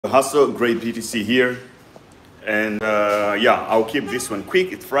Hustle, great BTC here. And yeah, I'll keep this one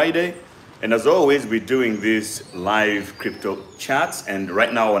quick. It's Friday. And as always, we're doing these live crypto chats. And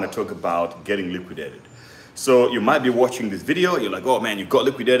right now I want to talk about getting liquidated. So you might be watching this video. You're like, oh man, you got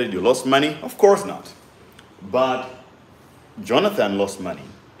liquidated. You lost money. Of course not. But Jonathan lost money.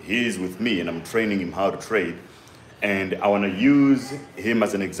 He's with me and I'm training him how to trade. And I want to use him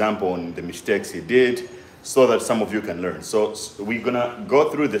as an example on the mistakes he did, so that some of you can learn. So we're gonna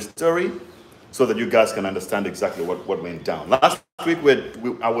go through the story so that you guys can understand exactly what went down. Last week,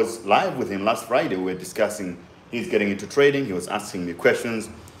 I was live with him last Friday. We were discussing, he's getting into trading, he was asking me questions,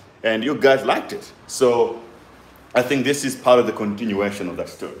 and you guys liked it. So I think this is part of the continuation of that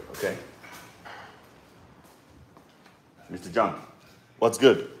story, okay? Mr. John, what's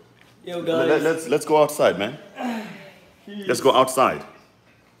good? Yo guys. Let's go outside, man. Let's go outside.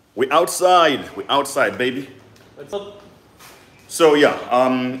 We're outside, baby. What's up? So yeah,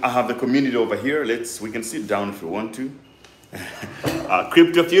 I have the community over here. We can sit down if you want to.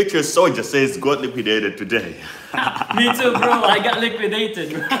 Crypto Future Soldier says got liquidated today. Me too, bro. I got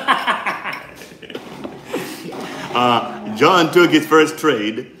liquidated. John took his first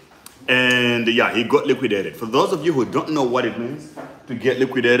trade, and yeah, he got liquidated. For those of you who don't know what it means to get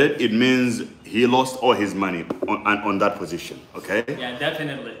liquidated, it means he lost all his money on that position. Okay? Yeah,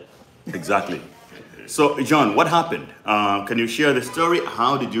 definitely. Exactly. So, John, what happened? Can you share the story?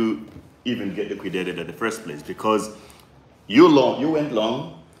 How did you even get liquidated in the first place? Because you went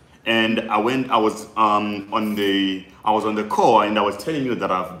long, and I was on the call, and I was telling you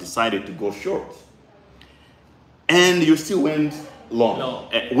that I've decided to go short, and you still went long,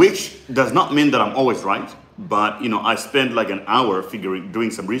 which does not mean that I'm always right. But you know, I spent like an hour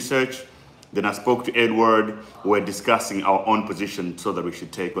doing some research. Then I spoke to Edward. We're discussing our own position so that we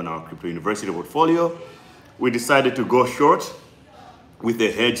should take on our crypto university portfolio. We decided to go short with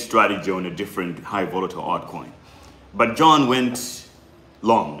a hedge strategy on a different high volatile altcoin. But John went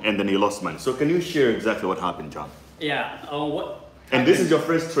long and then he lost money. So can you share exactly what happened, John? Yeah. And this is your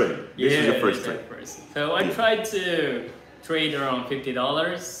first trade. This is your first trade. So I tried to trade around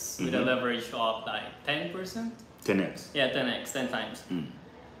 $50 with a leverage of like 10%. 10x. Yeah, 10x, 10 times.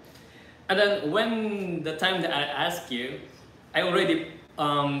 And then when the time that I ask you, I already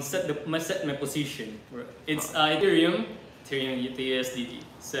set my position. It's Ethereum USDT.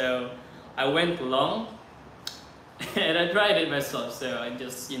 So I went long, and I tried it myself. So I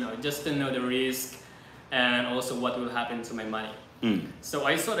just to know the risk, and also what will happen to my money. So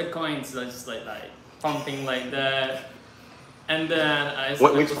I saw the coins just like pumping like that, and then I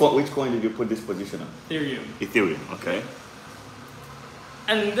saw which coin did you put this position on? Ethereum. Ethereum. Okay.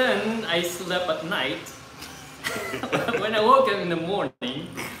 And then I slept at night. When I woke up in the morning,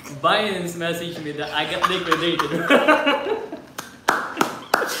 Binance messaged me that I got liquidated.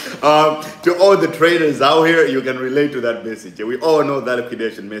 To all the traders out here, you can relate to that message. We all know that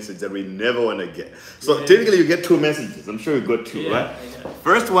liquidation message that we never want to get. So typically you get two messages. I'm sure you got two, right?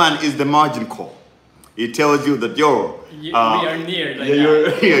 First one is the margin call. It tells you that we are near.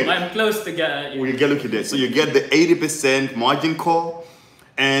 I'm close to get. We get liquidated. So you get the 80% margin call.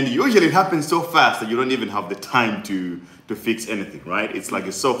 And usually it happens so fast that you don't even have the time to fix anything, right? It's like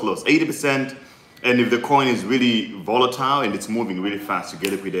it's so close, 80%. And if the coin is really volatile and it's moving really fast, you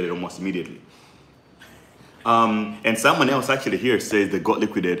get liquidated almost immediately. And someone else actually here says they got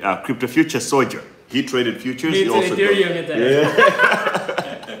liquidated. Crypto Future Soldier. He traded futures. He also Ethereum.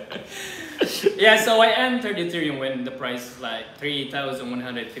 Yeah, so I entered Ethereum when the price was like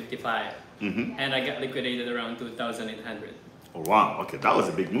 3,155. And I got liquidated around 2,800. Oh wow, okay, that was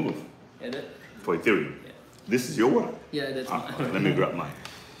a big move for Ethereum. Yeah. This is your one? Yeah, that's mine. Let me grab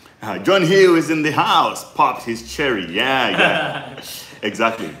mine. John Hill is in the house, popped his cherry. Yeah,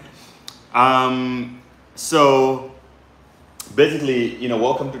 exactly. So basically,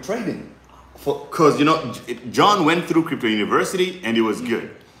 welcome to trading. Because, John went through Crypto University and it was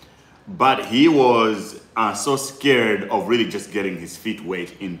good. But he was so scared of really just getting his feet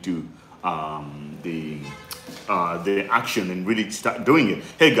wet into the action and really start doing it.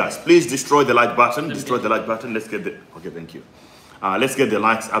 Hey guys, please destroy the like button. Destroy the like button. Let's get the thank you. Let's get the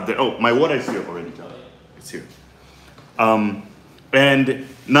likes up there. Oh, my water is here already, John. It's here. And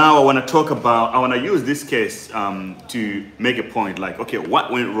now I want to use this case to make a point. Like, okay,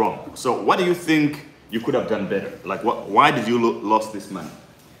 what went wrong? So what do you think you could have done better? Like, why did you lost this money?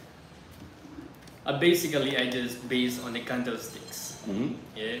 Basically, I just based on the candlesticks.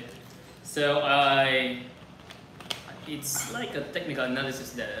 Yeah. So it's like a technical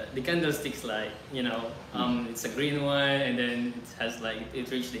analysis that the candlesticks it's a green one and then it has it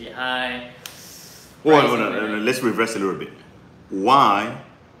reached the high. Let's reverse a little bit. Why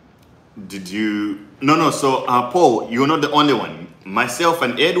Did you? No. So, Paul, you're not the only one. Myself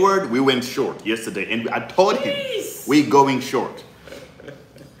and Edward, we went short yesterday, and I told him we're going short.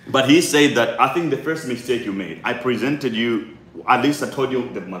 But he said that I think the first mistake you made, I presented you, at least I told you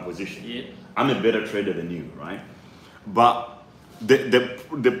my position. Yeah. I'm a better trader than you, right? But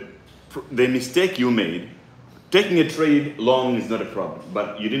the mistake you made, taking a trade long is not a problem,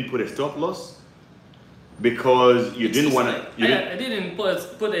 but you didn't put a stop loss because you didn't want to. I didn't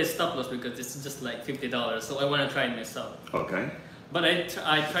put a stop loss because it's just like $50, so I want to try it myself. Okay. But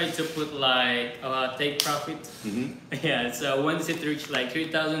I tried to put like take profit. Yeah, so once it reached like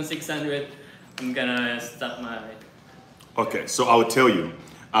 3,600, I'm gonna stop my. Okay, so I will tell you,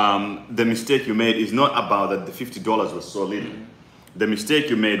 the mistake you made is not about that the $50 was so little. The mistake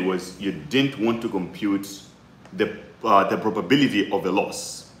you made was you didn't want to compute the probability of a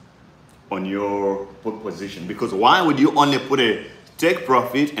loss on your position. Because why would you only put a take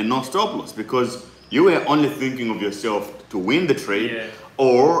profit and no stop loss? Because you were only thinking of yourself to win the trade,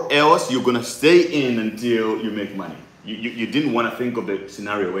 or else you're gonna stay in until you make money. You didn't want to think of the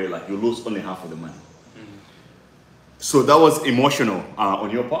scenario where like you lose only half of the money. So that was emotional on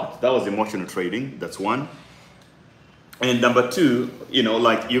your part. That was emotional trading. That's one. And number two, you know,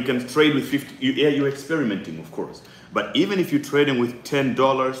 like you can trade with 50. You're experimenting, of course. But even if you're trading with $10,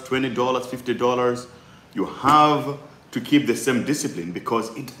 $20, $50, you have to keep the same discipline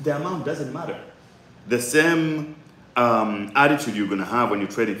because the amount doesn't matter. The same attitude you're going to have when you're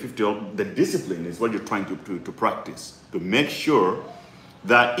trading $50, the discipline is what you're trying to practice to make sure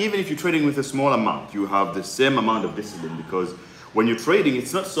that even if you're trading with a small amount, you have the same amount of discipline, because when you're trading,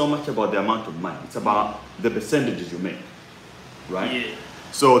 it's not so much about the amount of money, it's about the percentages you make, right? Yeah.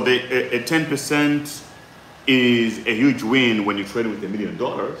 So a 10% is a huge win when you're trading with $1 million.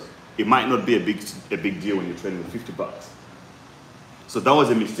 It might not be a big deal when you're trading with $50. So that was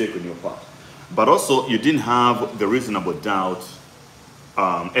a mistake on your part. But also, you didn't have the reasonable doubt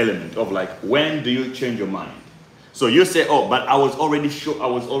element of like, when do you change your mind? So you say, oh, but I was already sure, I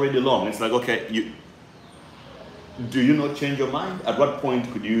was already long. It's like, okay, do you not change your mind? At what point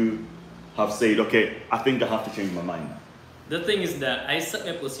could you have said, okay, I think I have to change my mind now? The thing is that I set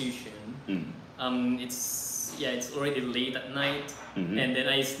my position. It's already late at night, and then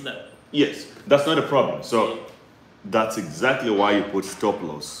I slept. Yes, that's not a problem. So that's exactly why you put stop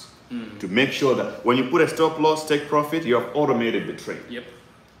loss. To make sure that when you put a stop loss, take profit, you have automated the trade. Yep.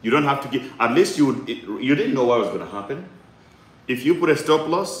 You don't have to get, at least you didn't know what was going to happen. If you put a stop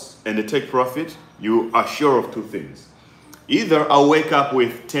loss and a take profit, you are sure of two things. Either I'll wake up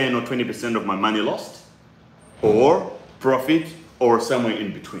with 10 or 20% of my money lost, or profit, or somewhere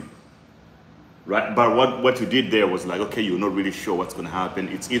in between. Right? But what you did there was like, okay, you're not really sure what's going to happen.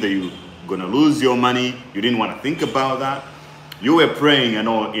 It's either you're going to lose your money, you didn't want to think about that. You were praying and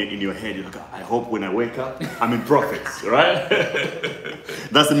all in your head, you're like, I hope when I wake up, I'm in profits, right?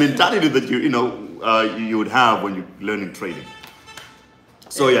 That's the mentality that you would have when you're learning trading.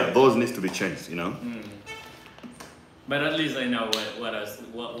 So yeah, those needs to be changed, you know. But at least I know what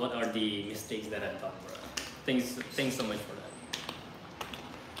are the mistakes that I've done, bro. Thanks so much for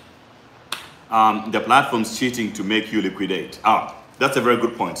that. The platform's cheating to make you liquidate. That's a very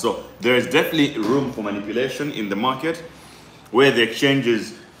good point. So there is definitely room for manipulation in the market, where the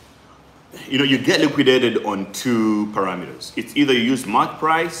exchanges, you get liquidated on two parameters. It's either you use mark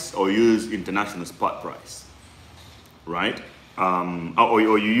price or use international spot price, right? Or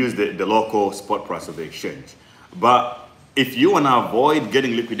you use the local spot price of the exchange. But if you want to avoid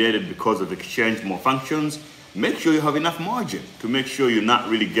getting liquidated because of exchange malfunctions, make sure you have enough margin to make sure you're not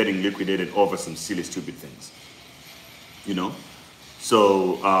really getting liquidated over some silly, stupid things,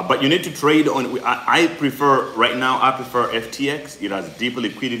 So, but you need to trade on, I prefer FTX. It has deeper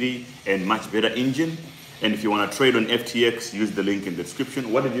liquidity and much better engine. And if you want to trade on FTX, use the link in the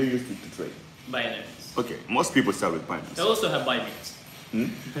description. What did you use to trade? Binance. Okay, most people start with Binance. I also have Bybit.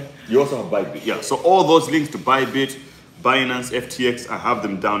 You also have Bybit, yeah. So all those links to Bybit, Binance, FTX, I have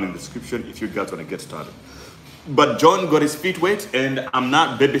them down in the description if you guys want to get started. But John got his feet wet, and I'm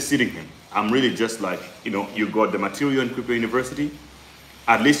not babysitting him. I'm really just like, you got the material in Crypto University.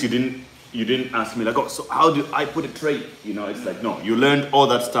 At least you didn't ask me like, oh, so how do I put a trade? It's like, no, you learned all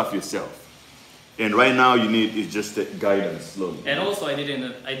that stuff yourself. And right now you need is just the guidance slowly. And also I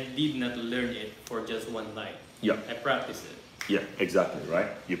did not learn it for just one night. Yeah. I practiced it. Yeah, exactly, right?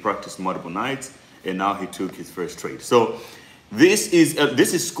 You practiced multiple nights, and now he took his first trade. So this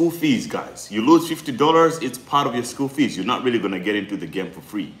is school fees, guys. You lose $50, it's part of your school fees. You're not really gonna get into the game for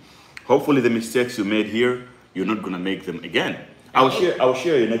free. Hopefully the mistakes you made here, you're not gonna make them again. I will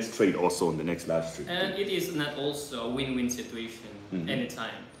share your next trade also on the next live stream. And it is not also a win-win situation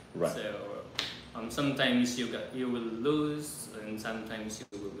anytime. Right. So sometimes you will lose, and sometimes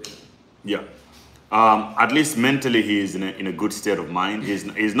you will win. Yeah. At least mentally, he is in a good state of mind.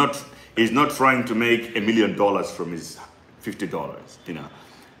 He's not trying to make $1 million from his $50. You know.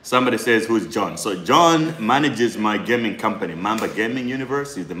 Somebody says, "Who's John?" So John manages my gaming company, Mamba Gaming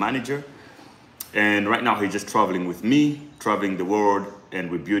Universe. He's the manager, and right now he's just traveling with me, traveling the world, and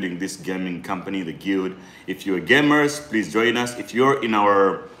we're building this gaming company, the guild. If you're gamers, please join us. If you're in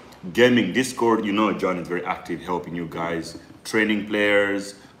our gaming Discord, you know John is very active, helping you guys, training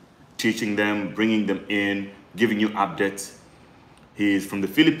players, teaching them, bringing them in, giving you updates. He's from the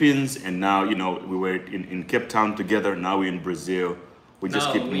Philippines, and now, you know, we were in Cape Town together. Now we're in Brazil. We just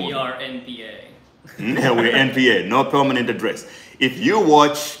No, keep we moving. are NPA. Yeah, we're NPA, no permanent address. If you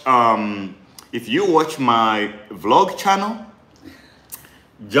watch my vlog channel,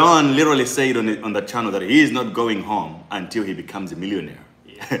 John literally said on the channel that he is not going home until he becomes a millionaire.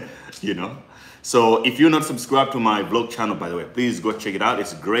 Yeah. You know? So if you're not subscribed to my vlog channel, by the way, please go check it out.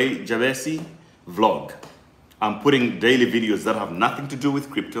 It's Gray Javesi Vlog. I'm putting daily videos that have nothing to do with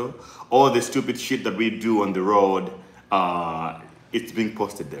crypto. All the stupid shit that we do on the road, it's being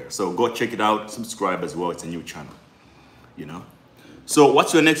posted there. So go check it out, subscribe as well. It's a new channel, you know? So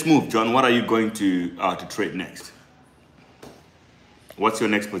what's your next move, John? What are you going to trade next? What's your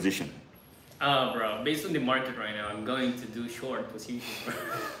next position? Bro, based on the market right now, I'm going to do short position.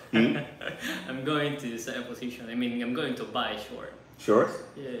 I'm going to set a position. I mean, I'm going to buy short. Short?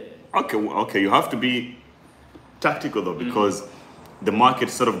 Yeah. Okay. You have to be tactical though, because the market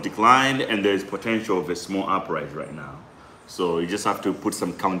sort of declined and there's potential of a small uprise right now. So you just have to put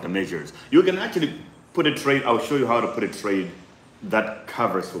some countermeasures. You can actually put a trade. I'll show you how to put a trade that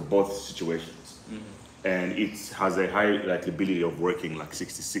covers for both situations. And it has a high likelihood of working like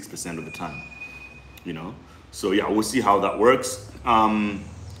 66% of the time, you know? So yeah, we'll see how that works.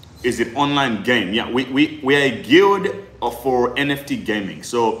 Is it online game? Yeah, we are a guild for NFT gaming.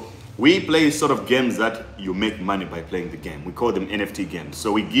 So we play sort of games that you make money by playing the game. We call them NFT games.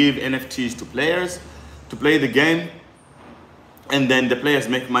 So we give NFTs to players to play the game, and then the players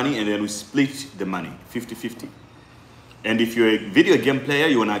make money, and then we split the money 50-50. And if you're a video game player,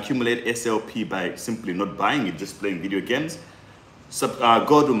 you want to accumulate SLP by simply not buying it, just playing video games,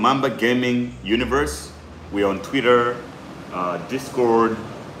 go to Mamba Gaming Universe. We're on Twitter, Discord,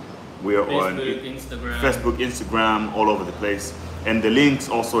 we're on Facebook, Instagram, all over the place. And the links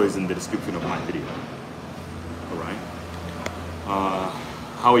also is in the description of my video. All right.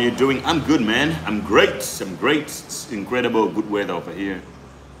 How are you doing? I'm good, man. I'm great. It's incredible, good weather over here.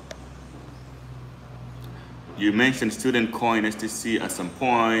 You mentioned student coin STC at some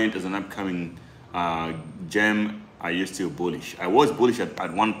point as an upcoming gem. Are you still bullish? I was bullish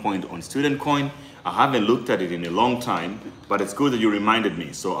at one point on student coin. I haven't looked at it in a long time, but it's good that you reminded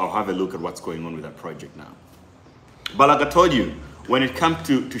me. So I'll have a look at what's going on with that project now. But like I told you, when it comes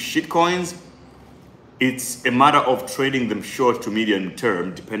to shit coins, it's a matter of trading them short to medium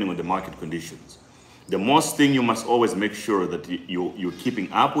term, depending on the market conditions. The most thing you must always make sure that you're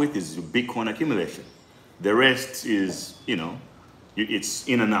keeping up with is your Bitcoin accumulation. The rest is, you know, it's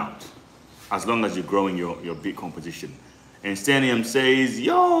in and out, as long as you're growing your Bitcoin position. And Stanium says,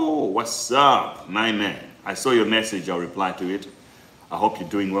 yo, what's up, my man? I saw your message, I'll reply to it. I hope you're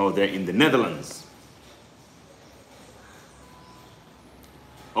doing well there in the Netherlands.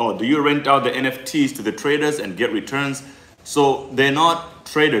 Oh, do you rent out the NFTs to the traders and get returns? So they're not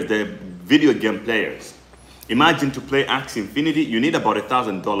traders, they're video game players. Imagine to play Axie Infinity, you need about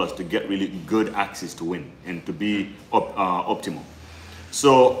 $1,000 to get really good access to win and to be optimal.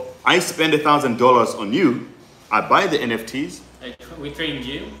 So I spend $1,000 on you, I buy the NFTs. We trained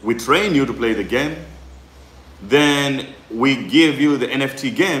you. We train you to play the game. Then we give you the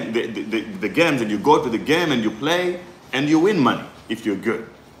NFT game, the games, and you go to the game and you play and you win money if you're good.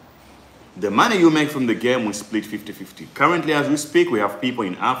 The money you make from the game we split 50-50. Currently, as we speak, we have people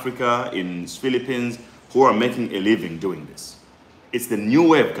in Africa, in Philippines, who are making a living doing this. It's the new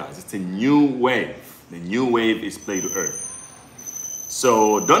wave, guys. It's a new wave. The new wave is play to earn.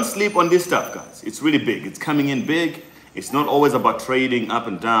 So don't sleep on this stuff, guys. It's really big. It's coming in big. It's not always about trading up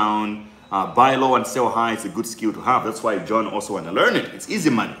and down. Buy low and sell high. It's a good skill to have. That's why John also want to learn it. It's easy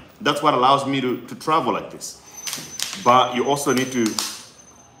money. That's what allows me to travel like this. But you also need to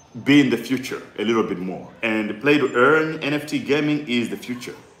be in the future a little bit more. And play to earn NFT gaming is the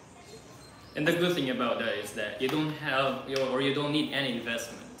future. And the good thing about that is that you don't have you don't need any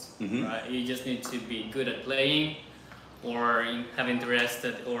investment, right? You just need to be good at playing, or have interest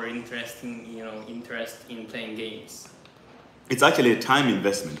in playing games. It's actually a time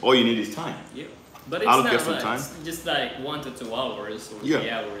investment. All you need is time. Yeah. But it's allocate not some much. time. It's just like 1 to 2 hours or Yeah. 3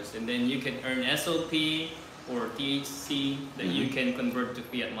 hours, and then you can earn SLP or THC that you can convert to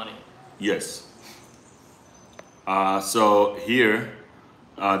fiat money. Yes. So here,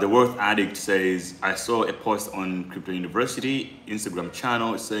 the Worth Addict says, I saw a post on Crypto University Instagram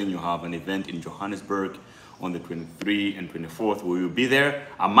channel saying you have an event in Johannesburg on the 23rd and 24th. Will you be there?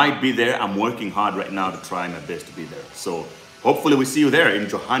 I might be there. I'm working hard right now to try my best to be there. So hopefully we see you there in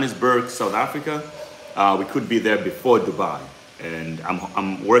Johannesburg, South Africa. We could be there before Dubai, and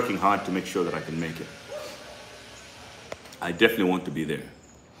I'm working hard to make sure that I can make it. I definitely want to be there.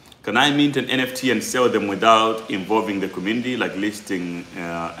 Can I mint an NFT and sell them without involving the community, like listing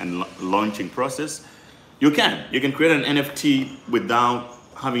and launching process? You can. You can create an NFT without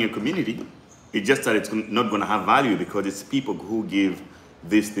having a community. It's just that it's not going to have value because it's people who give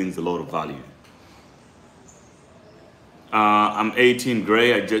these things a lot of value. I'm 18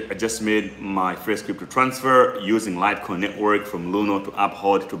 Gray. I just made my first crypto transfer using Litecoin network from Luno to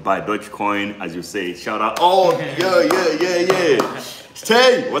Uphold to buy Dogecoin, as you say. Shout out. Oh, yeah.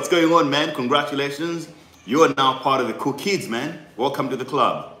 Stay. What's going on, man? Congratulations. You are now part of the cool kids, man. Welcome to the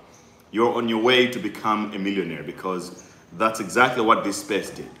club. You're on your way to become a millionaire because that's exactly what this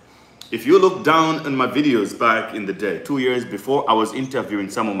space did. If you look down on my videos back in the day, 2 years before, I was interviewing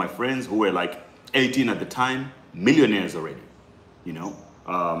some of my friends who were like 18 at the time, millionaires already, you know.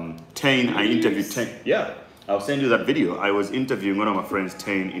 Tane, I interviewed Tane. Yeah, I'll send you that video. I was interviewing one of my friends,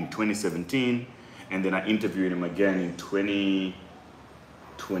 Tane, in 2017, and then I interviewed him again in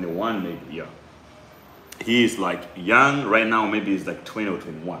 2021, maybe, yeah. He's like young, right now maybe he's like 20 or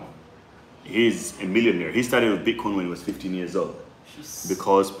 21. He's a millionaire. He started with Bitcoin when he was 15 years old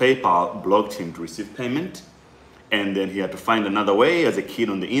because PayPal blocked him to receive payment, and then he had to find another way as a kid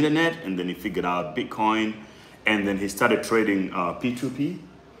on the internet, and then he figured out Bitcoin, and then he started trading P2P,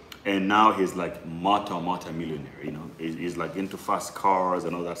 and now he's like multi-millionaire, you know. He's like into fast cars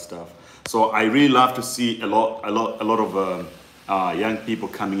and all that stuff. So I really love to see a lot of young people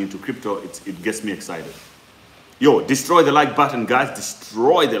coming into crypto. It gets me excited. Yo, destroy the like button, guys.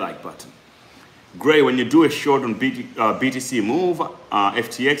 Destroy the like button. Gray, when you do a short on BTC Move,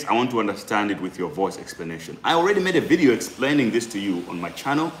 FTX, I want to understand it with your voice explanation. I already made a video explaining this to you on my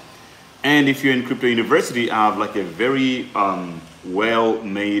channel. And if you're in Crypto University, I have like a very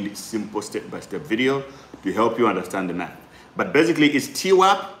well-made, simple step-by-step video to help you understand the math. But basically, it's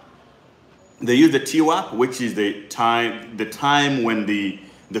TWAP. They use the TWAP, which is the time when the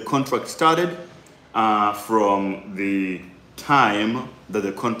contract started from the time that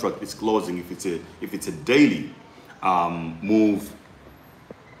the contract is closing, if it's a daily move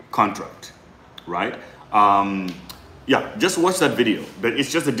contract, right? Yeah, just watch that video. But it's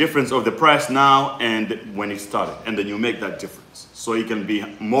just the difference of the price now and when it started, and then you make that difference. So it can be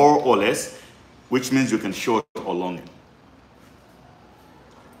more or less, which means you can short or long it.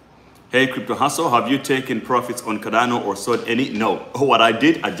 Hey, Crypto Hustle, have you taken profits on Cardano or sold any? No. What I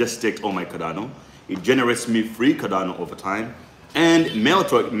did, I just staked all my Cardano. It generates me free Cardano over time. And Meld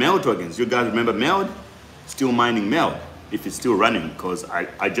tokens, you guys remember Meld? Still mining Meld, if it's still running, because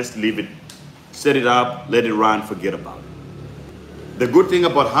I just leave it, set it up, let it run, forget about it. The good thing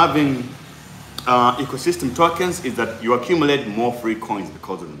about having ecosystem tokens is that you accumulate more free coins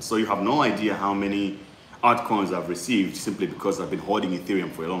because of them. So you have no idea how many altcoins I've received simply because I've been holding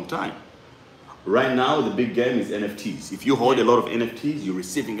Ethereum for a long time. Right now, the big game is NFTs. If you hold a lot of NFTs, you're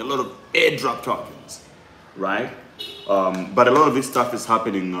receiving a lot of airdrop tokens, right? But a lot of this stuff is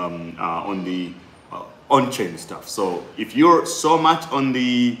happening on the on-chain stuff. So if you're so much on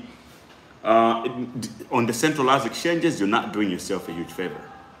the centralized exchanges, you're not doing yourself a huge favor.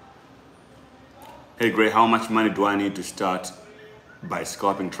 Hey, Gray, how much money do I need to start by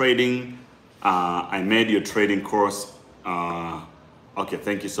scalping trading? I made your trading course. Okay,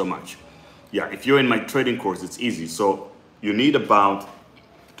 thank you so much. Yeah, if you're in my trading course, it's easy. So you need about,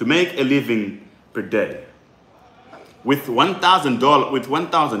 to make a living per day, with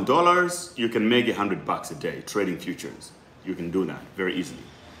 $1,000, you can make $100 a day trading futures. You can do that very easily.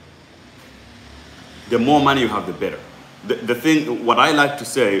 The more money you have, the better. The thing, what I like to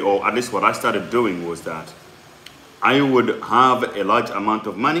say, or at least what I started doing, was that I would have a large amount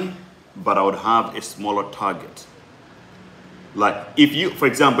of money, but I would have a smaller target. Like if you, for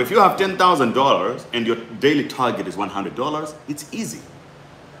example, if you have $10,000 and your daily target is $100, it's easy.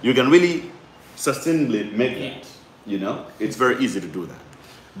 You can really sustainably make that. You know, it's very easy to do that.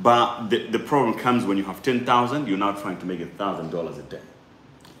 But the problem comes when you have 10,000, you're now trying to make $1,000 a day.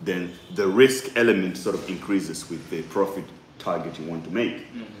 Then the risk element sort of increases with the profit target you want to make.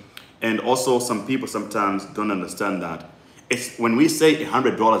 And also some people sometimes don't understand that it's when we say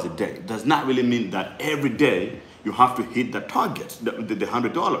 $100 a day, it does not really mean that every day you have to hit the target, the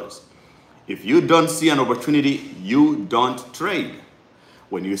 $100. If you don't see an opportunity, you don't trade.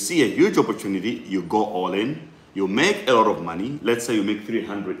 When you see a huge opportunity, you go all in. You make a lot of money. Let's say you make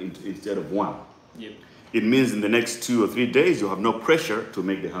 300 instead of one. Yep. It means in the next 2 or 3 days, you have no pressure to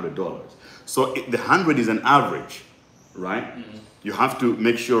make the $100. So the 100 is an average, right? Mm-hmm. You have to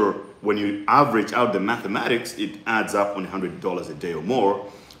make sure when you average out the mathematics, it adds up on $100 a day or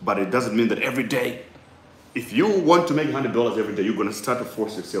more. But it doesn't mean that every day. If you want to make $100 every day, you're going to start to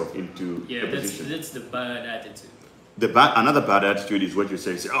force yourself into a position. That's the bad attitude. Another bad attitude is what you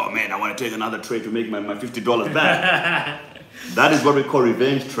say, oh man, I want to take another trade to make my $50 back. That is what we call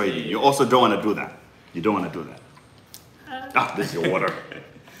revenge trading. You also don't want to do that. You don't want to do that. This is your water.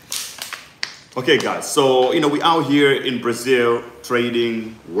 Okay guys, so we out here in Brazil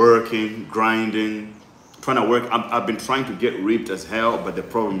trading, working, grinding, trying to work. I've been trying to get ripped as hell, but the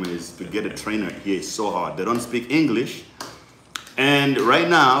problem is to get a trainer here is so hard. They don't speak English. And right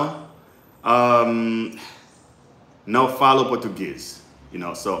now, no falo Portuguese,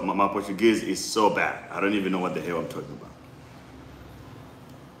 so my Portuguese is so bad. I don't even know what the hell I'm talking about.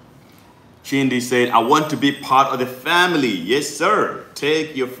 Chindi said, I want to be part of the family. Yes, sir.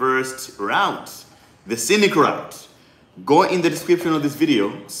 Take your first route, the scenic route. Go in the description of this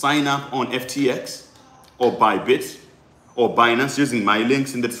video, sign up on FTX or Bybit or Binance using my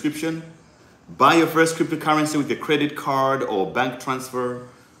links in the description. Buy your first cryptocurrency with a credit card or bank transfer.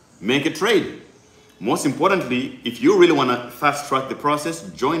 Make a trade. Most importantly, if you really want to fast track the process,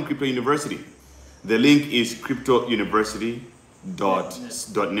 join Crypto University. The link is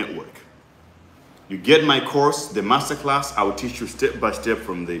cryptouniversity.network. You get my course, the masterclass. I will teach you step by step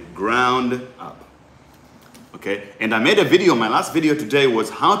from the ground up. Okay, and I made a video. My last video today was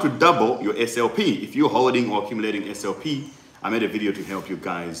how to double your SLP. If you're holding or accumulating SLP, I made a video to help you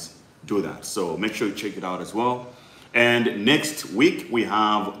guys do that. So make sure you check it out as well. And next week, we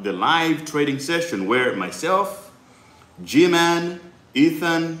have the live trading session where myself, G-Man,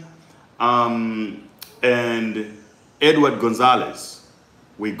 Ethan, and Edward Gonzalez,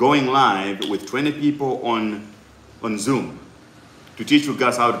 we're going live with 20 people on Zoom to teach you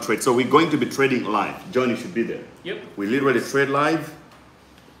guys how to trade. So we're going to be trading live. Johnny should be there. Yep. We literally trade live.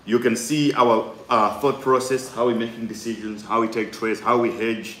 You can see our thought process, how we're making decisions, how we take trades, how we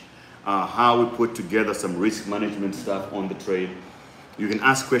hedge, how we put together some risk management stuff on the trade. You can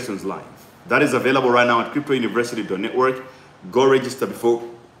ask questions live. That is available right now at cryptouniversity.network. Go register before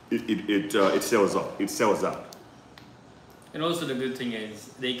it sells out. It sells out. And also the good thing is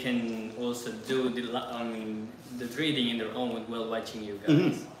they can also do the trading in their own while watching you guys.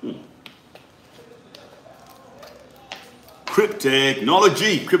 Mm-hmm.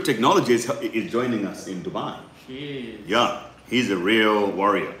 Cryptechnology is joining us in Dubai. Yeah, he's a real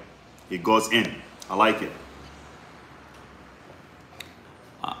warrior. He goes in. I like it.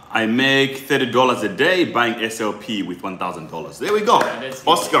 I make $30 a day buying SLP with $1,000. There we go. Yeah,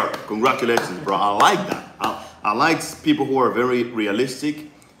 Oscar, congratulations, bro. I like that. I like people who are very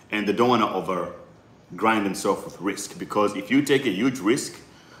realistic and they don't want to over grind themselves with risk, because if you take a huge risk,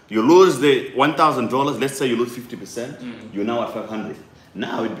 you lose the $1,000. Let's say you lose 50%. You're now at 500.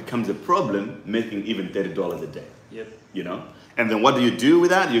 Now it becomes a problem making even $30 a day. Yep. And then what do you do with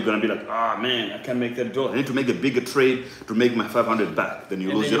that? You're going to be like, oh man, I can't make $30. I need to make a bigger trade to make my 500 back. Then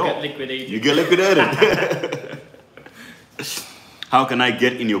you lose it all. You get liquidated. How can I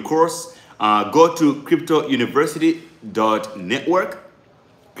get in your course? Go to cryptouniversity.network.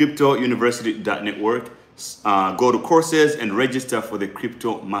 Cryptouniversity.network. Go to courses and register for the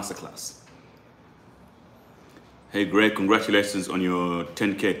crypto masterclass. Hey Greg, congratulations on your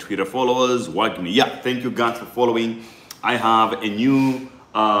 10K Twitter followers. Wagme. Yeah, thank you guys for following. I have a new,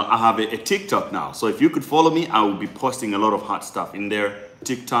 a TikTok now. So if you could follow me, I will be posting a lot of hot stuff in there.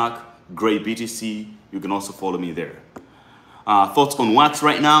 TikTok, Gray BTC. You can also follow me there. Thoughts on Wax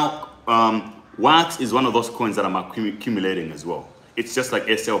right now? Wax is one of those coins that I'm accumulating as well. It's just like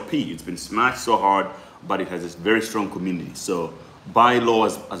SLP. It's been smashed so hard, but it has this very strong community. So buy low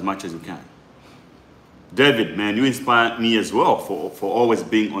as much as you can. David, man, you inspire me as well for always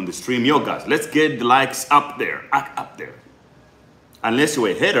being on the stream. Yo, guys, let's get the likes up there, up there. Unless you're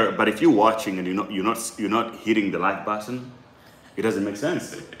a hater, but if you're watching and you're not hitting the like button, it doesn't make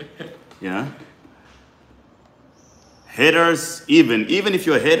sense. Yeah. Haters, even if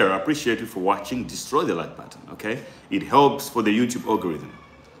you're a hater, I appreciate you for watching. Destroy the like button, okay? It helps for the YouTube algorithm.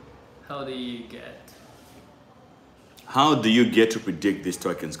 How do you get to predict these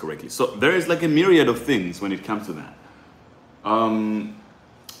tokens correctly? So there is like a myriad of things when it comes to that.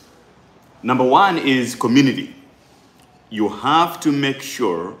 Number one is community. you have to make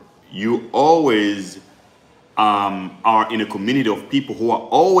sure you always are in a community of people who are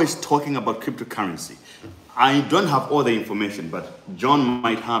always talking about cryptocurrency. I don't have all the information, but John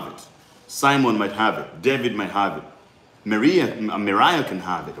might have it. Simon might have it. David might have it. Mariah can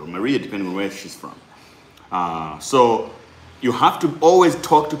have it, or Maria, depending on where she's from. So you have to always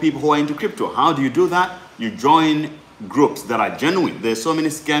talk to people who are into crypto. How do you do that? You join groups that are genuine. There's so many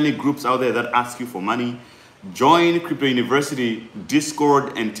scammy groups out there that ask you for money. Join Crypto University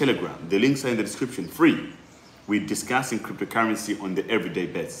Discord and Telegram. The links are in the description, free. We're discussing cryptocurrency on the everyday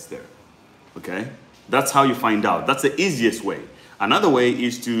basis there. Okay? That's how you find out. That's the easiest way. Another way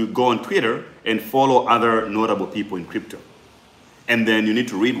is to go on Twitter and follow other notable people in crypto. And then you need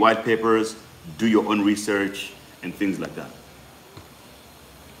to read white papers, do your own research, and things like that.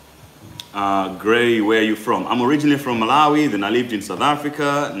 Gray, where are you from? I'm originally from Malawi, then I lived in South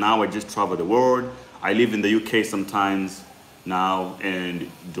Africa. Now I just travel the world. I live in the UK sometimes now, and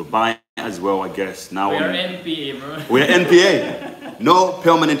Dubai as well, I guess. Now we are NPA, bro. We are NPA. No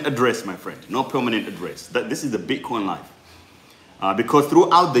permanent address, my friend. No permanent address. This is the Bitcoin life. Because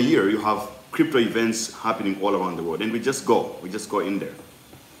throughout the year, you have crypto events happening all around the world, and we just go in there.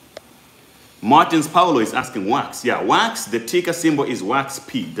 Martins Paulo is asking WAX. Yeah, WAX, the ticker symbol is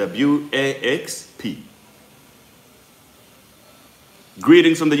WAXP, W-A-X-P.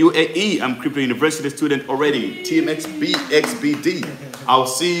 Greetings from the UAE. I'm Crypto University student already. Team XBD. I'll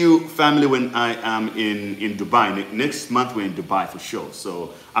see you, family, when I am in Dubai. Next month, we're in Dubai for sure.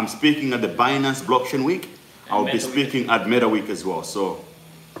 So I'm speaking at the Binance Blockchain Week. I'll be speaking at Meta Week as well. So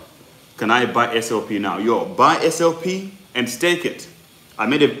can I buy SLP now? Yo, buy SLP and stake it. I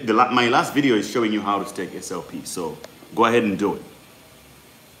made my last video is showing you how to stake SLP. So go ahead and do it.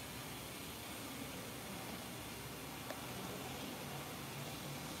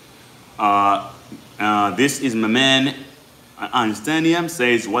 This is my man Einsteinium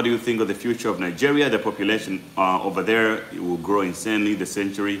says, what do you think of the future of Nigeria? The population over there will grow insanely this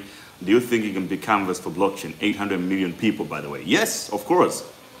century. Do you think it can be canvas for blockchain? 800 million people, by the way. Yes, of course.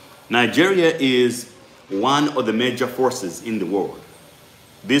 Nigeria is one of the major forces in the world.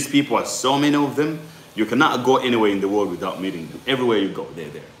 These people are so many of them. You cannot go anywhere in the world without meeting them. Everywhere you go, they're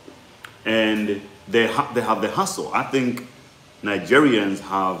there. And they have the hustle. I think Nigerians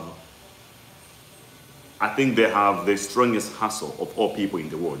have, they have the strongest hustle of all people in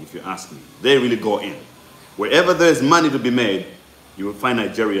the world, if you ask me. They really go in. Wherever there's money to be made, you will find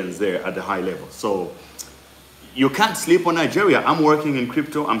Nigerians there at the high level. So you can't sleep on Nigeria. I'm working in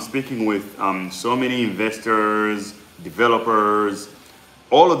crypto. I'm speaking with so many investors, developers,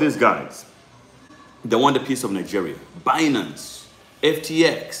 all of these guys. They want a piece of Nigeria. Binance,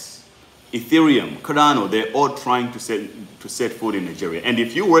 FTX, Ethereum, Cardano, they're all trying to set foot in Nigeria. And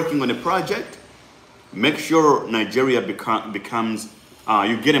if you're working on a project, make sure Nigeria becomes,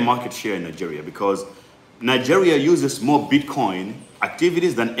 you get a market share in Nigeria, because Nigeria uses more Bitcoin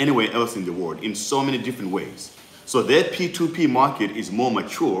activities than anywhere else in the world in so many different ways. So their P2P market is more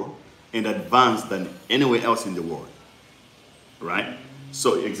mature and advanced than anywhere else in the world, right?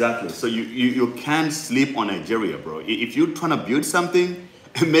 So exactly, so you can't sleep on Nigeria, bro. If you're trying to build something,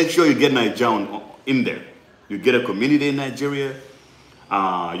 make sure you get Nigeria in there. You get a community in Nigeria,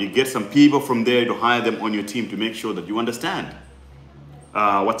 you get some people from there to hire them on your team to make sure that you understand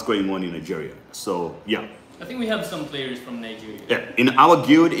what's going on in Nigeria. So yeah. I think we have some players from Nigeria. Yeah, in our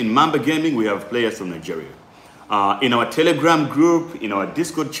guild, in Mamba Gaming, we have players from Nigeria. In our Telegram group, in our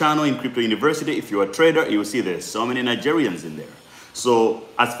Discord channel, in Crypto University, if you're a trader, you'll see there's so many Nigerians in there. So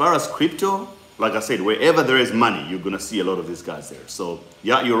as far as crypto, like I said, wherever there is money, you're gonna see a lot of these guys there. So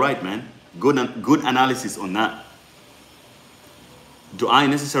yeah, you're right, man. Good analysis on that. Do I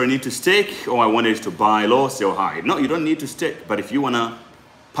necessarily need to stake, or I wanted to buy low, sell high? No, you don't need to stake. But if you wanna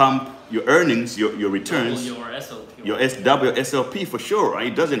pump your earnings, your returns, your SLP, your SLP for sure. Right?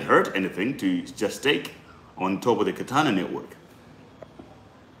 It doesn't hurt anything to just stake on top of the Katana network.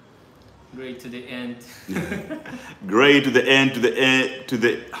 Great to the end. Great to the end, to the end, to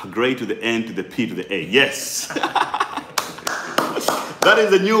the great to the end, to the P to the A. Yes. That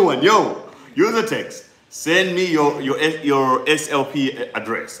is a new one. Yo, user text. Send me your SLP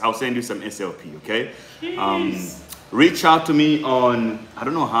address. I'll send you some SLP, okay? Reach out to me on, I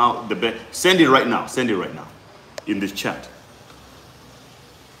don't know how, the best. Send it right now. Send it right now in this chat.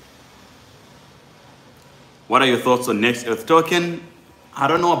 What are your thoughts on Next Earth token? I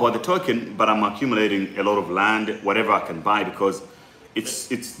don't know about the token, but I'm accumulating a lot of land, whatever I can buy, because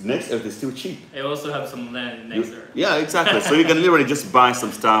it's Next Earth is still cheap. I also have some land Next Earth. Yeah, exactly. So you can literally just buy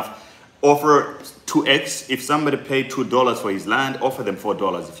some stuff, offer 2x. If somebody paid $2 for his land, offer them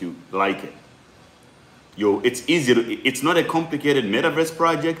 $4 if you like it. It's easy to, it's not a complicated metaverse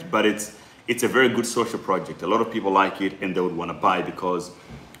project, but it's a very good social project. A lot of people like it and they would want to buy because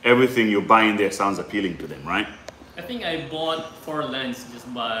everything you're buying there sounds appealing to them, right? I think I bought 4 lens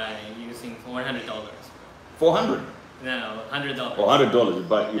just by using $400. 400? No, $100. Or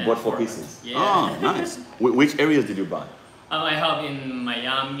 $100 you Yeah, bought 4 4 pieces. Yeah. Oh, nice. Which areas did you buy? I have in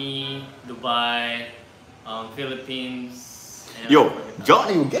Miami, Dubai, Philippines. And Yo,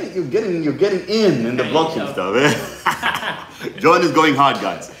 Johnny, you're getting in the blockchain stuff, eh? John is going hard,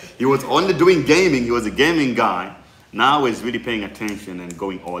 guys. He was only doing gaming. He was a gaming guy. Now he's really paying attention and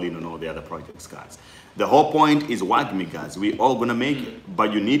going all in on all the other projects, guys. The whole point is WAGMI, guys. We're all gonna make it,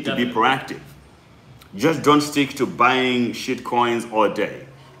 but you need to be proactive. Just don't stick to buying shit coins all day.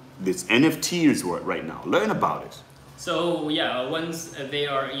 This NFTs right now. Learn about it. So yeah, once they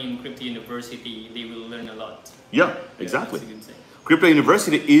are in Crypto University, they will learn a lot. Yeah, exactly. That's a good thing. Crypto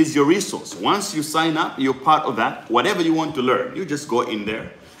University is your resource. Once you sign up, you're part of that. Whatever you want to learn, you just go in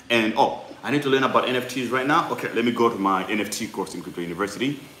there and, oh, I need to learn about NFTs right now. Okay, let me go to my NFT course in Crypto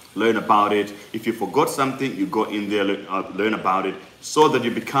University, learn about it. If you forgot something, you go in there, learn about it, so that you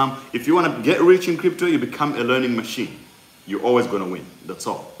become, if you want to get rich in crypto, you become a learning machine. You're always going to win. That's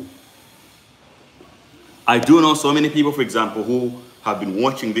all. I do know so many people, for example, who have been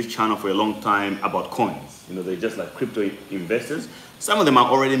watching this channel for a long time about coins. You know, they're just like crypto investors. Some of them are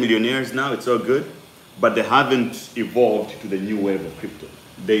already millionaires now, it's all good, but they haven't evolved to the new wave of crypto.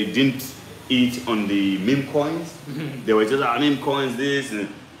 They didn't eat on the meme coins. They were just, meme coins, this,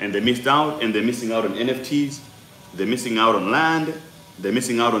 and they missed out, and they're missing out on NFTs. They're missing out on land. They're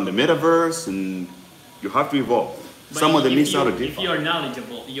missing out on the metaverse, and you have to evolve. But some of them miss out on If you are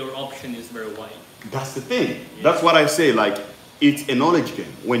knowledgeable, your option is very wide. That's the thing. Yeah. That's what I say, like, it's a knowledge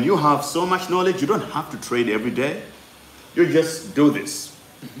game. When you have so much knowledge, you don't have to trade every day. You just do this.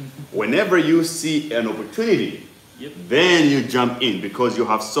 Whenever you see an opportunity, then you jump in because you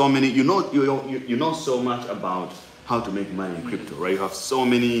have so many, you know so much about how to make money in crypto, right? You have so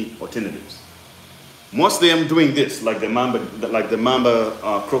many alternatives. Mostly I'm doing this, like the mamba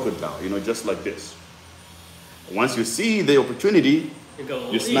crocodile, you know, just like this. Once you see the opportunity,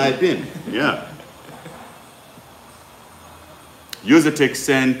 you snipe in. Yeah. User text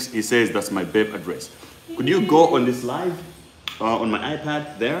sent, he says, that's my BEP address. Could you go on this live on my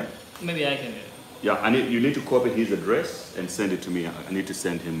iPad there? Maybe I can do it. Yeah, you need to copy his address and send it to me. I need to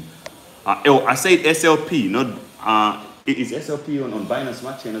send him. I said SLP, not, is SLP on Binance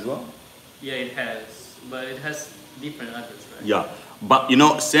Smart Chain as well? Yeah, it has, but it has different address, right? Yeah, but you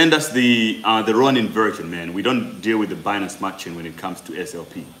know, send us the Ronin version, man. We don't deal with the Binance Smart Chain when it comes to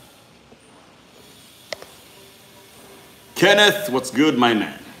SLP. Kenneth, what's good, my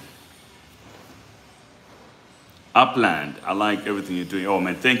man? Upland, I like everything you're doing. Oh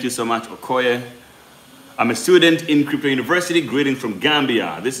man, thank you so much, Okoye. I'm a student in Crypto University, greeting from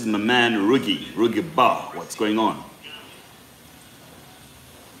Gambia. This is my man, Rugi Ba. What's going on?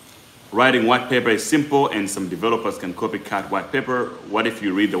 Writing white paper is simple and some developers can copycat white paper. What if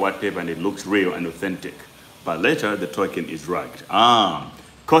you read the white paper and it looks real and authentic, but later the token is rugged?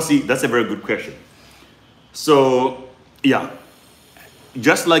 Kosi, that's a very good question. So, yeah,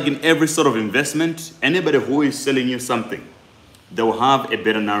 just like in every sort of investment, anybody who is selling you something, they will have a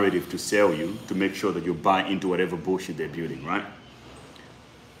better narrative to sell you to make sure that you buy into whatever bullshit they're building, right?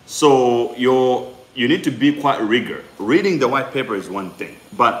 So you need to be quite rigorous. Reading the white paper is one thing,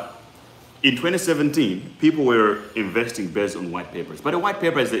 but in 2017, people were investing based on white papers. But a white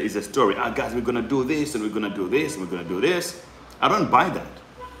paper is a story. Guys, we're gonna do this, and we're gonna do this, and we're gonna do this. I don't buy that.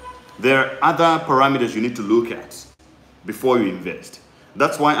 There are other parameters you need to look at before you invest.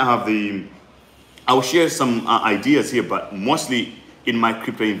 That's why I have I'll share some ideas here, but mostly in my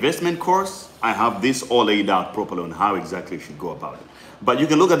crypto investment course, I have this all laid out properly on how exactly you should go about it. But you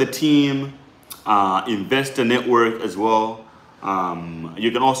can look at the team, investor network as well.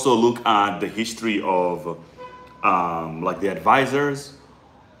 You can also look at the history of like the advisors,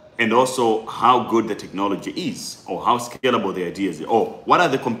 and also how good the technology is, or how scalable the ideas are, or what are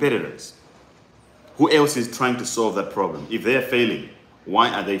the competitors? Who else is trying to solve that problem? If they're failing, why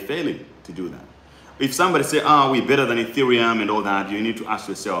are they failing to do that? If somebody say, we're better than Ethereum and all that, you need to ask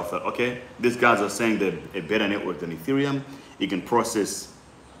yourself that, okay, these guys are saying they're a better network than Ethereum. It can process,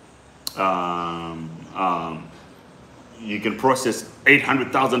 you can process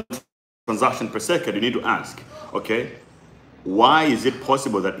 800,000 transactions per second. You need to ask, okay, why is it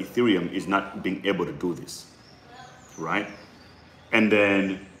possible that Ethereum is not being able to do this, right? And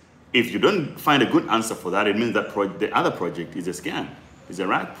then if you don't find a good answer for that, it means that the other project is a scam, is a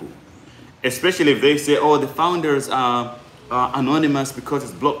rag pull. Especially if they say, oh, the founders are anonymous because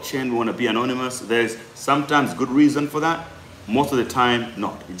it's blockchain. We want to be anonymous. There's sometimes good reason for that. Most of the time,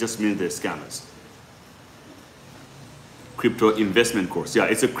 not. It just means they're scammers. Crypto investment course. Yeah,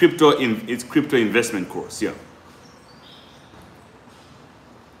 it's a crypto investment course. Yeah.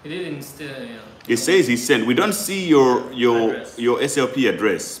 He didn't still, yeah. It says he sent. We don't see your Address. your SLP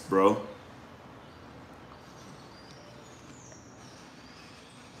address, bro.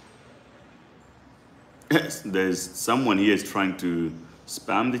 There's someone here is trying to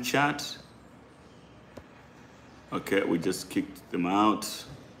spam the chat. Okay, we just kicked them out.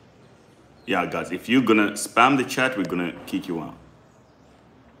 Yeah, guys, if you're gonna spam the chat, we're gonna kick you out.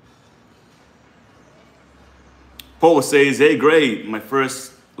 Paul says, hey, great, my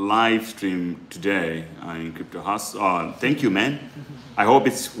first live stream today in Crypto House. Thank you, man. I hope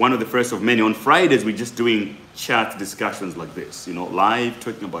it's one of the first of many. On Fridays, we're just doing chat discussions like this, you know, live,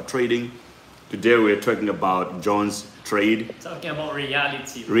 talking about trading. Today, we're talking about John's trade. Talking about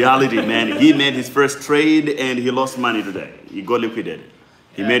reality. Reality, man. He made his first trade and he lost money today. He got liquidated.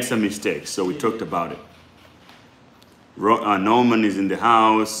 He made some mistakes, so we talked about it. Norman is in the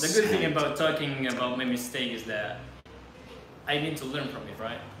house. The good thing about talking about my mistake is that I need to learn from it,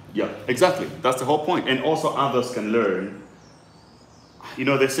 right? Yeah, exactly. That's the whole point. And also others can learn. You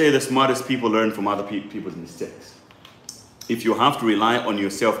know, they say the smartest people learn from other people's mistakes. If you have to rely on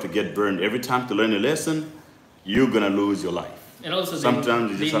yourself to get burned every time to learn a lesson, you're going to lose your life. And also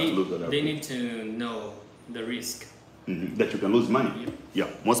sometimes you just have to look at that. They need to know the risk. That you can lose money. Yeah,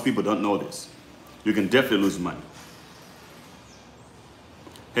 most people don't know this. You can definitely lose money.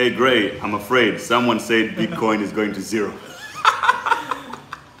 Hey, Gray, I'm afraid someone said Bitcoin is going to zero.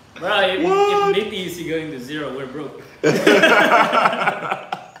 Right, if BT is going to zero, we're broke.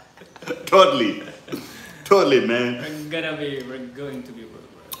 Totally. Totally, man. We're going to be broke.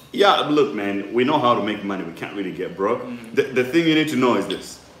 Right? Yeah, look, man, we know how to make money. We can't really get broke. The thing you need to know is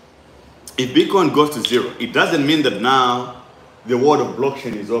this. If Bitcoin goes to zero, it doesn't mean that now the world of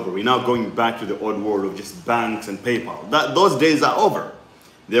blockchain is over. We're now going back to the old world of just banks and PayPal. Those days are over.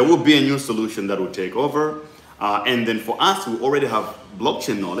 There will be a new solution that will take over. And then for us, we already have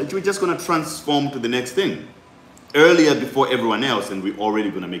blockchain knowledge. We're just going to transform to the next thing earlier before everyone else, and we're already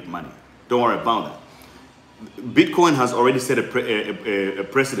going to make money. Don't worry about that. Bitcoin has already set a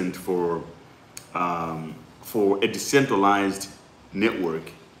precedent for a decentralized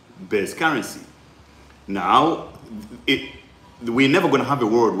network-based currency. Now, we're never going to have a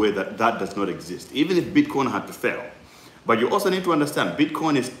world where that does not exist, even if Bitcoin had to fail. But you also need to understand,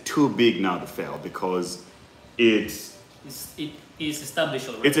 Bitcoin is too big now to fail because it is established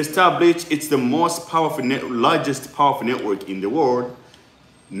already. It's established. It's the most powerful, largest powerful network in the world.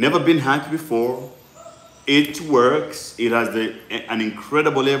 Never been hacked before. It works. It has an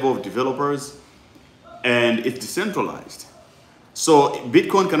incredible level of developers, and it's decentralized. So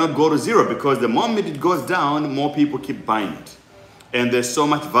Bitcoin cannot go to zero because the moment it goes down, more people keep buying it, and there's so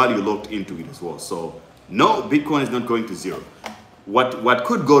much value locked into it as well. So no, Bitcoin is not going to zero. What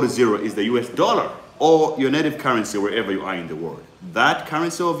could go to zero is the US dollar or your native currency wherever you are in the world. That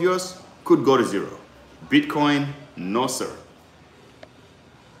currency of yours could go to zero. Bitcoin, no sir.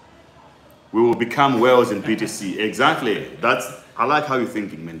 We will become whales in BTC. Exactly. I like how you're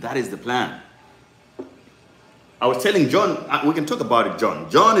thinking, man. That is the plan. I was telling John, we can talk about it, John.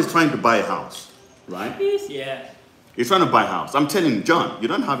 John is trying to buy a house, right? Yeah. He's trying to buy a house. I'm telling John, you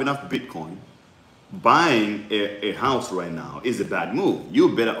don't have enough Bitcoin. Buying a house right now is a bad move.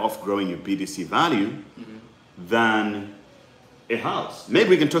 You're better off growing your BTC value than a house.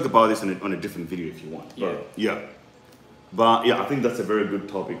 Maybe we can talk about this on a different video if you want. Yeah. But yeah, I think that's a very good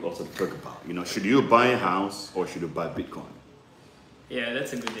topic also to talk about. You know, should you buy a house or should you buy Bitcoin? Yeah,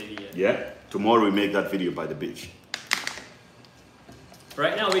 that's a good idea. Yeah? Tomorrow we make that video by the beach.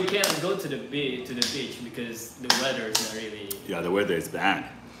 Right now we can't go to the beach because the weather is not really... Yeah, the weather is bad.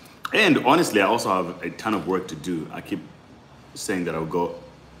 And honestly, I also have a ton of work to do. I keep saying that I'll go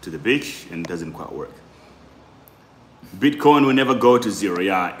to the beach and it doesn't quite work. Bitcoin will never go to zero.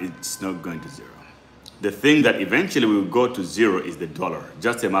 Yeah, it's not going to zero. The thing that eventually will go to zero is the dollar.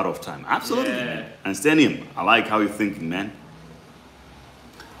 Just a matter of time. Absolutely. Yeah. And Stenium, I like how you're thinking, man.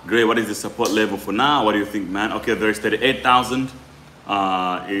 Great, what is the support level for now? What do you think, man? Okay, there's 38,000.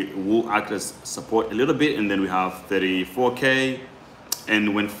 It will act as support a little bit, and then we have 34K.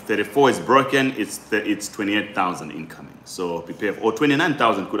 And when 34 is broken, it's 28,000 incoming. So prepare for, or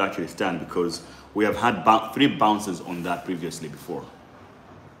 29,000 could actually stand because we have had 3 bounces on that previously before.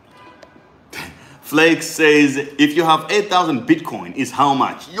 Flake says, if you have 8,000 Bitcoin, is how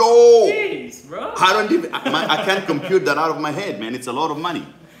much? Yo! Jeez, bro. I can't compute that out of my head, man. It's a lot of money.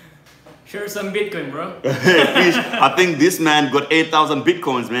 Share some Bitcoin, bro. Please, I think this man got 8,000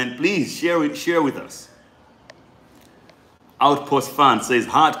 Bitcoins, man. Please share with us. Outpost fan says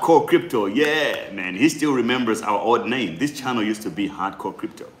hardcore crypto. Yeah, man, he still remembers our old name. This channel used to be hardcore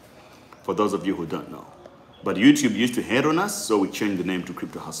crypto, for those of you who don't know. But YouTube used to hate on us, so we changed the name to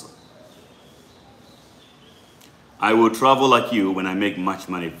Crypto Hustle. I will travel like you when I make much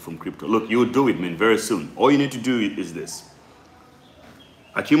money from crypto. Look, you'll do it, man, very soon. All you need to do is this.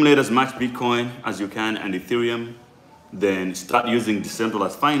 Accumulate as much Bitcoin as you can and Ethereum, then start using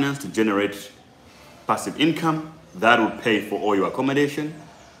decentralized finance to generate passive income. That will pay for all your accommodation.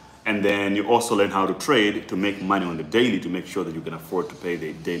 And then you also learn how to trade to make money on the daily to make sure that you can afford to pay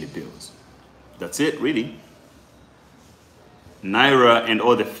the daily bills. That's it, really. Naira and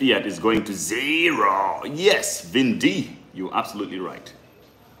all the fiat is going to zero. Yes, Vin D, you're absolutely right.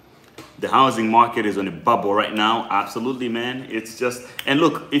 The housing market is on a bubble right now. Absolutely, man. It's just, and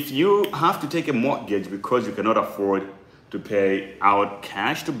look, if you have to take a mortgage because you cannot afford to pay out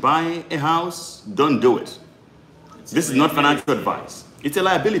cash to buy a house, don't do it. This is not financial advice. It's a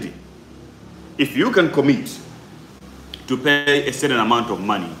liability. If you can commit to pay a certain amount of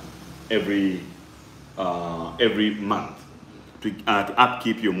money every month to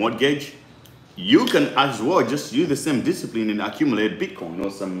upkeep your mortgage, you can as well just use the same discipline and accumulate Bitcoin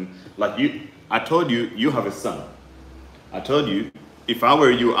or some, like you, I told you, you have a son. I told you, if I were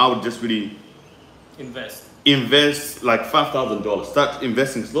you, I would just really invest like $5,000. Start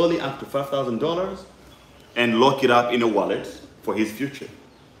investing slowly up to $5,000 and lock it up in a wallet for his future.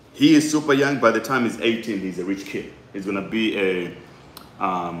 He is super young. By the time he's 18, he's a rich kid. He's gonna be a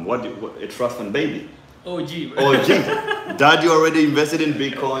trust fund baby. OG. OG. Daddy already invested in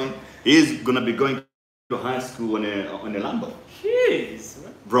Bitcoin. He's gonna be going to high school on a Lambo. Jeez.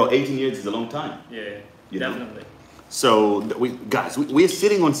 Bro, 18 years is a long time. Yeah, Know? definitely. So we're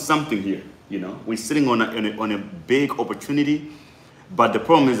sitting on something here. You know, we're sitting on a big opportunity, but the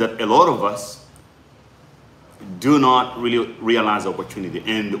problem is that a lot of us do not really realize the opportunity,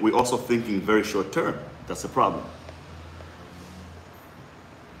 and we're also thinking very short term. That's the problem.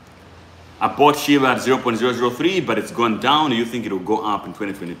 I bought Shiba at 0.003, but it's gone down. You think it will go up in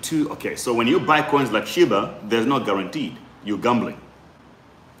 2022? Okay, so when you buy coins like Shiba, there's no guaranteed. You're gambling.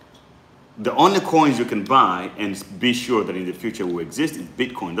 The only coins you can buy and be sure that in the future will exist is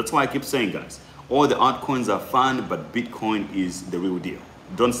Bitcoin. That's why I keep saying, guys, all the altcoins are fun, but Bitcoin is the real deal.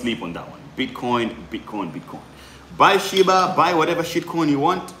 Don't sleep on that one. Bitcoin, Bitcoin, Bitcoin. Buy Shiba, buy whatever shitcoin you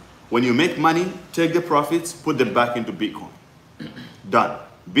want. When you make money, take the profits, put them back into Bitcoin. Done.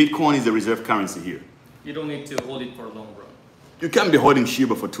 Bitcoin is the reserve currency here. You don't need to hold it for a long run. You can't be holding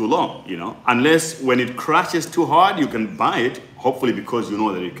Shiba for too long, you know, unless when it crashes too hard, you can buy it, hopefully because you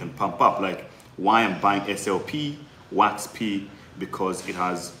know that it can pump up. Like why I'm buying SLP, WaxP, because it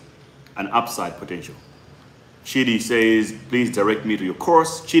has an upside potential. Chidi says, please direct me to your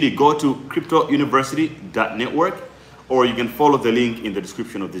course. Chidi, go to cryptouniversity.network, or you can follow the link in the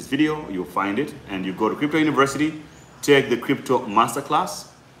description of this video. You'll find it, and you go to Crypto University, take the crypto masterclass.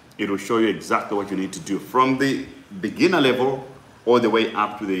 It will show you exactly what you need to do from the beginner level all the way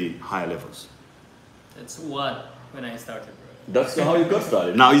up to the higher levels. That's what when I started, bro. That's how you got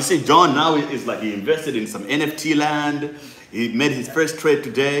started. Now you see, John now is like he invested in some NFT land. He made his first trade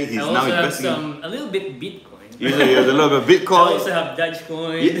today. He's now investing a little bit Bitcoin. He's a little bit Bitcoin. I also have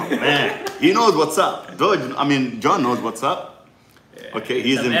Dogecoin. Yeah, man, he knows what's up. John knows what's up. Yeah, okay,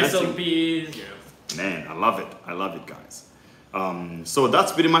 he's investing. SLPs, yeah. Man, I love it. I love it, guys. So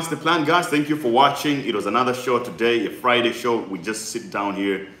that's pretty much the plan, guys. Thank you for watching. It was another show today, a Friday show. We just sit down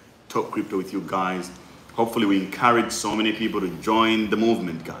here, talk crypto with you guys. Hopefully we encourage so many people to join the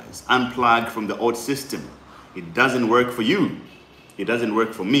movement, guys. Unplug from the old system. It doesn't work for you. It doesn't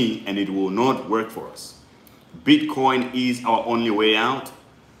work for me, and it will not work for us. Bitcoin is our only way out.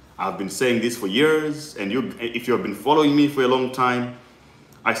 I've been saying this for years, and if you have been following me for a long time,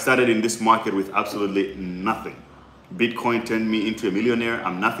 I started in this market with absolutely nothing. Bitcoin turned me into a millionaire.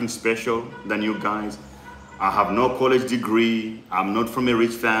 I'm nothing special than you guys. I have no college degree. I'm not from a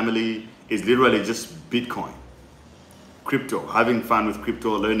rich family. It's literally just Bitcoin. Crypto, having fun with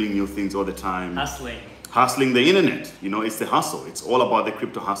crypto, learning new things all the time. Hustling the internet. You know, it's the hustle. It's all about the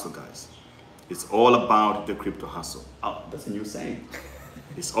crypto hustle, guys. It's all about the crypto hustle. Oh, that's a new saying.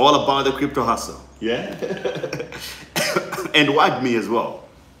 It's all about the crypto hustle. Yeah? And wag me as well.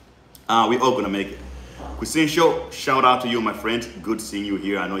 We're all gonna make it. Christine Show, shout out to you, my friend. Good seeing you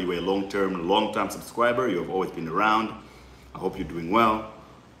here. I know you were a long-time subscriber. You have always been around. I hope you're doing well.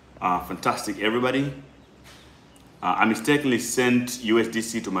 Fantastic, everybody. I mistakenly sent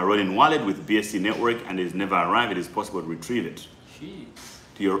USDC to my Ronin wallet with BSC network and it has never arrived. It is possible to retrieve it. Jeez.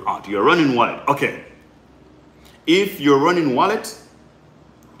 to your running wallet. Okay. If your running wallet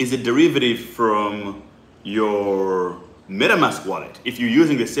is a derivative from your MetaMask wallet, if you're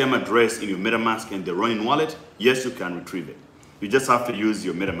using the same address in your MetaMask and the running wallet, yes, you can retrieve it. You just have to use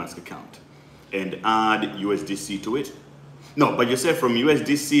your MetaMask account and add USDC to it. No, but you say from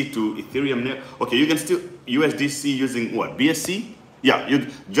USDC to Ethereum. Okay, you can still USDC using what? BSC? Yeah, you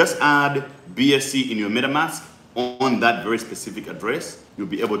just add BSC in your MetaMask on that very specific address. You'll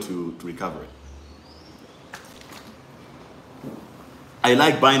be able to recover it. I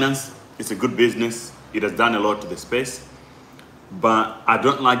like Binance. It's a good business. It has done a lot to the space, but I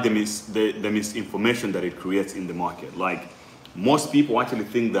don't like the misinformation that it creates in the market. Like, most people actually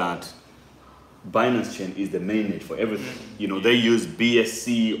think that Binance chain is the mainnet for everything. You know, they use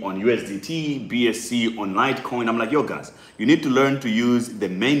BSC on USDT, BSC on Litecoin. I'm like, yo guys, you need to learn to use the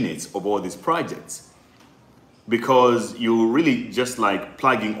mainnets of all these projects, because you're really just like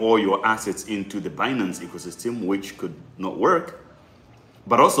plugging all your assets into the Binance ecosystem, which could not work.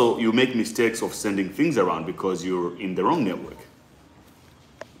 But also you make mistakes of sending things around because you're in the wrong network.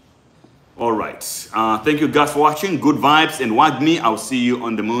 All right. Thank you guys for watching. Good vibes and Wagmi. I'll see you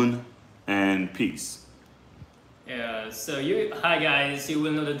on the moon, and peace. Yeah, so hi guys, you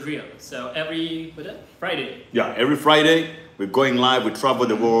will know the drill. So every Friday. Yeah, every Friday we're going live. We travel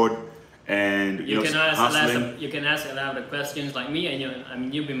the world, and you can ask a lot of questions like me, and I'm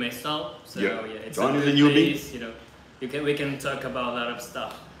a newbie myself. So yeah, it's a good place, you know. We can talk about a lot of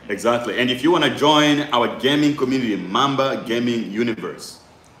stuff. Exactly. And if you want to join our gaming community, Mamba Gaming Universe,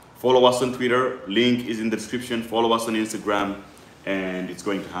 follow us on Twitter. Link is in the description. Follow us on Instagram, and it's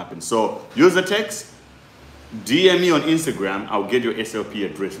going to happen. So use the text, DM me on Instagram. I'll get your SLP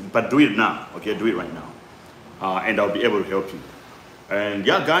address, but do it now. Okay, do it right now, and I'll be able to help you. And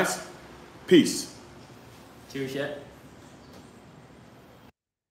yeah, guys, peace. Cheers.